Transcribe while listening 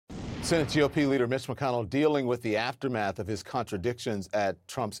Senate GOP leader Mitch McConnell dealing with the aftermath of his contradictions at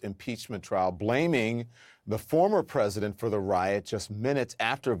Trump's impeachment trial, blaming the former president for the riot just minutes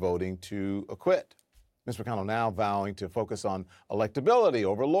after voting to acquit. Mitch McConnell now vowing to focus on electability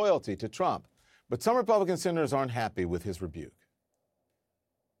over loyalty to Trump. But some Republican senators aren't happy with his rebuke.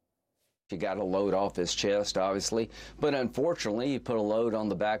 He got a load off his chest, obviously, but unfortunately, he put a load on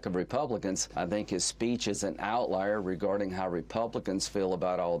the back of Republicans. I think his speech is an outlier regarding how Republicans feel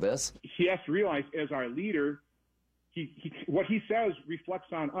about all this. He has to realize, as our leader, what he says reflects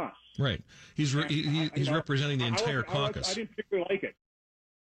on us. Right. He's representing the entire caucus. I didn't particularly like it.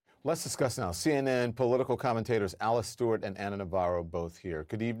 Let's discuss now. CNN political commentators Alice Stewart and Ana Navarro both here.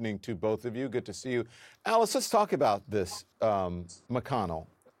 Good evening to both of you. Good to see you. Alice, let's talk about this McConnell.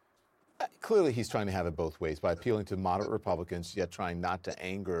 Clearly, he's trying to have it both ways by appealing to moderate Republicans, yet trying not to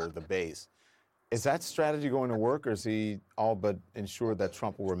anger the base. Is that strategy going to work, or is he all but ensured that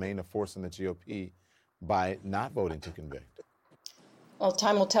Trump will remain a force in the GOP by not voting to convict? Well,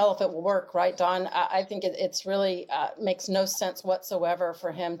 time will tell if it will work, right, Don? I think it's really makes no sense whatsoever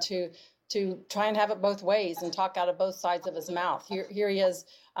for him to try and have it both ways and talk out of both sides of his mouth. Here he is.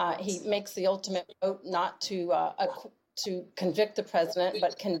 He makes the ultimate vote not to convict the president,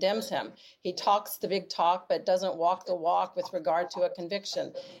 but condemns him. He talks the big talk, but doesn't walk the walk with regard to a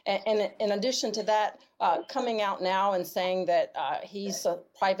conviction. And in addition to that, coming out now and saying that he's a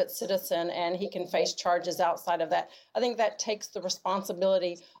private citizen and he can face charges outside of that, I think that takes the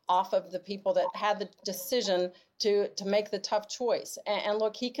responsibility off of the people that had the decision to make the tough choice. And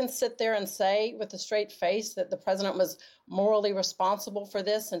look, he can sit there and say with a straight face that the president was morally responsible for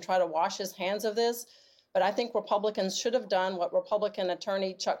this and try to wash his hands of this. But I think Republicans should have done what Republican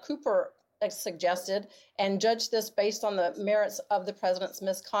attorney Chuck Cooper suggested and judged this based on the merits of the president's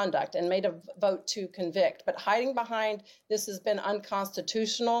misconduct and made a vote to convict. But hiding behind this has been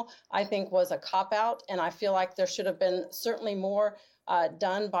unconstitutional, I think, was a cop-out. And I feel like there should have been certainly more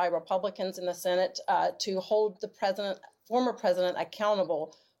done by Republicans in the Senate to hold the former president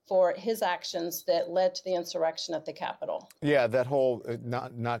accountable for his actions that led to the insurrection at the Capitol. Yeah, that whole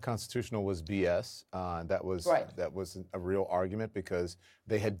not constitutional was BS. That was a real argument because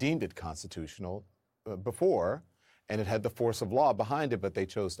they had deemed it constitutional before, and it had the force of law behind it, but they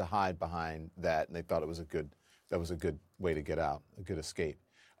chose to hide behind that, and they thought it was a good way to get out, a good escape.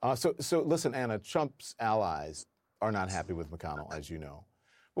 So listen, Anna, Trump's allies are not happy with McConnell, as you know.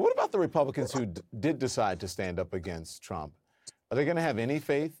 But what about the Republicans who did decide to stand up against Trump? Are they going to have any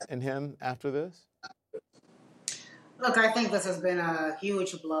faith in him after this? Look, I think this has been a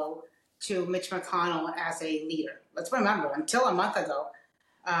huge blow to Mitch McConnell as a leader. Let's remember, until a month ago,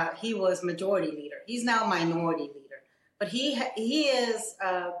 he was majority leader. He's now minority leader. But he is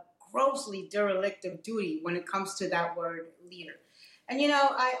grossly derelict of duty when it comes to that word leader. And, you know,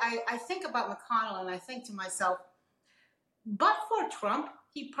 I think about McConnell and I think to myself, but for Trump,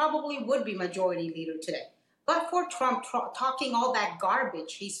 he probably would be majority leader today. But for Trump talking all that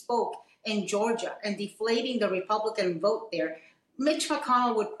garbage he spoke in Georgia and deflating the Republican vote there, Mitch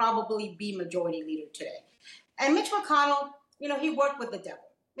McConnell would probably be majority leader today. And Mitch McConnell, you know, he worked with the devil.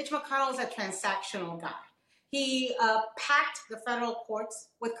 Mitch McConnell is a transactional guy. He packed the federal courts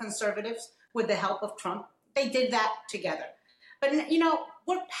with conservatives with the help of Trump. They did that together. But, you know,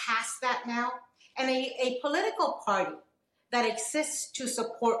 we're past that now. And a political party that exists to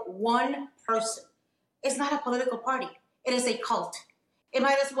support one person is not a political party. It is a cult. It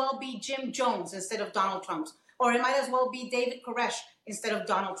might as well be Jim Jones instead of Donald Trump, or it might as well be David Koresh instead of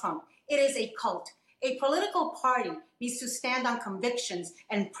Donald Trump. It is a cult. A political party needs to stand on convictions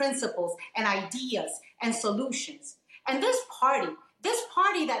and principles and ideas and solutions. And this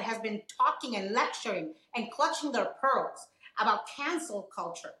party that has been talking and lecturing and clutching their pearls about cancel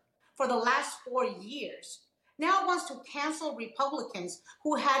culture for the last 4 years, now wants to cancel Republicans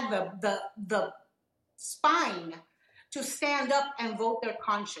who had the spine to stand up and vote their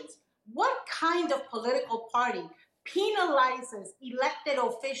conscience. What kind of political party penalizes elected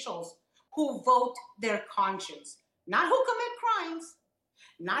officials who vote their conscience? Not who commit crimes,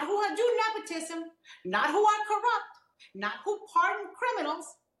 not who do nepotism, not who are corrupt, not who pardon criminals,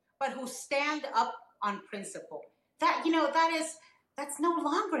 but who stand up on principle. That, you know, that's no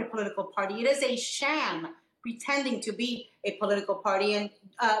longer a political party. It is a sham pretending to be a political party. And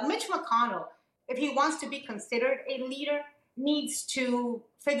Mitch McConnell, if he wants to be considered a leader, needs to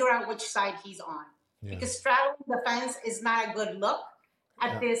figure out which side he's on. Yeah. Because straddling the fence is not a good look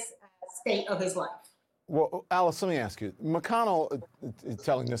at this state of his life. Well, Alice, let me ask you. McConnell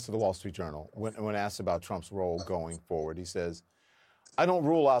telling this to the Wall Street Journal when asked about Trump's role going forward, he says, I don't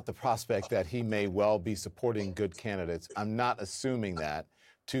rule out the prospect that he may well be supporting good candidates. I'm not assuming that.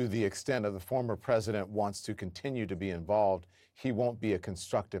 to the extent of the former president wants to continue to be involved, he won't be a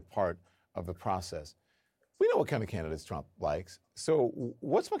constructive part of the process. We know what kind of candidates Trump likes. So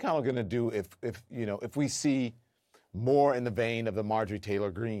what's McConnell going to do if we see more in the vein of the Marjorie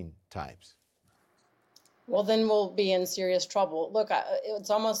Taylor Greene types? Well, then we'll be in serious trouble. Look, it's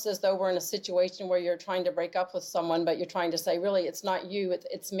almost as though we're in a situation where you're trying to break up with someone, but you're trying to say, really, it's not you,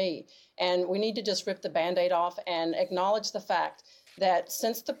 it's me. And we need to just rip the Band-Aid off and acknowledge the fact that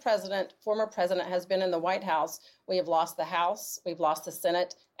since the former president has been in the White House, we have lost the House, we've lost the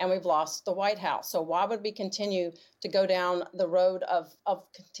Senate, and we've lost the White House. So why would we continue to go down the road of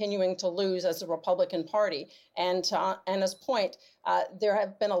continuing to lose as a Republican Party? And to Anna's point, there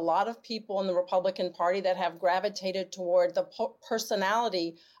have been a lot of people in the Republican Party that have gravitated toward the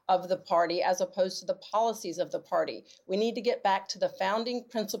personality of the party as opposed to the policies of the party. We need to get back to the founding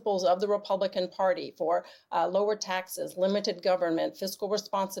principles of the Republican Party for lower taxes, limited government, fiscal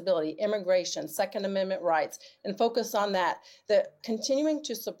responsibility, immigration, Second Amendment rights, and focus on that. Continuing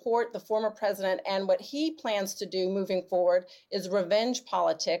to support the former president and what he plans to do moving forward is revenge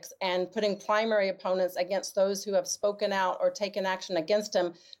politics and putting primary opponents against those who have spoken out or taken action against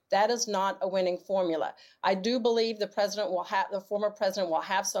him. That is not a winning formula. I do believe the former president will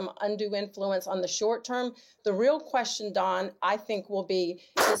have some undue influence on the short term. The real question, Don, I think will be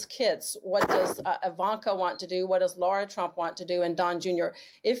his kids. What does Ivanka want to do? What does Laura Trump want to do? And Don Jr.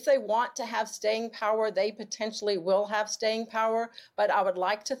 If they want to have staying power, they potentially will have staying power. But I would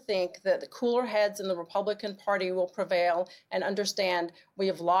like to think that the cooler heads in the Republican Party will prevail and understand we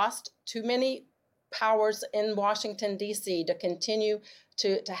have lost too many powers in Washington, D.C. to continue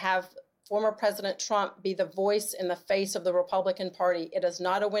to have former President Trump be the voice and the face of the Republican Party. It is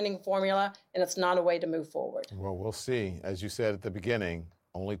not a winning formula, and it's not a way to move forward. Well, we'll see. As you said at the beginning,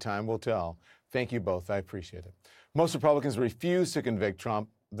 only time will tell. Thank you both. I appreciate it. Most Republicans refuse to convict Trump.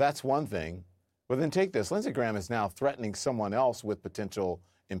 That's one thing. But then take this. Lindsey Graham is now threatening someone else with potential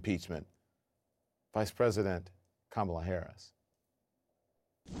impeachment. Vice President Kamala Harris.